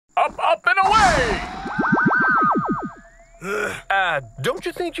Up, up, and away! Don't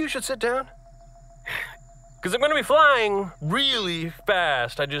you think you should sit down? Because I'm going to be flying really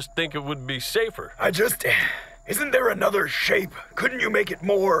fast. I just think it would be safer. Isn't there another shape? Couldn't you make it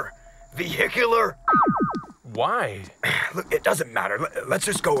more vehicular? Why? Look, it doesn't matter. Let's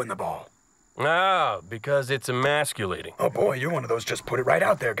just go in the ball. Because it's emasculating. Oh boy, you're one of those just put it right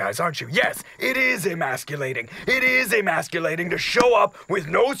out there guys, aren't you? Yes, it is emasculating. It is emasculating to show up with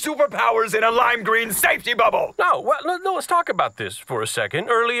no superpowers in a lime green safety bubble. No, let's talk about this for a second.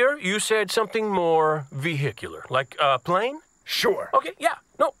 Earlier, you said something more vehicular, like a plane? Sure. Okay, yeah,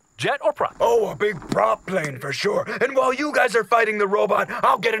 no, jet or prop? Oh, a big prop plane for sure. And while you guys are fighting the robot,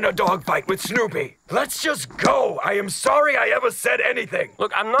 I'll get in a dogfight with Snoopy. Let's just go. I am sorry I ever said anything.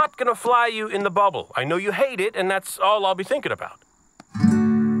 Look, I'm not gonna fly you in the bubble. I know you hate it, and that's all I'll be thinking about.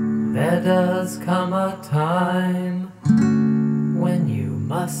 There does come a time when you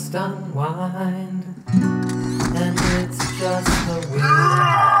must unwind, and it's just the way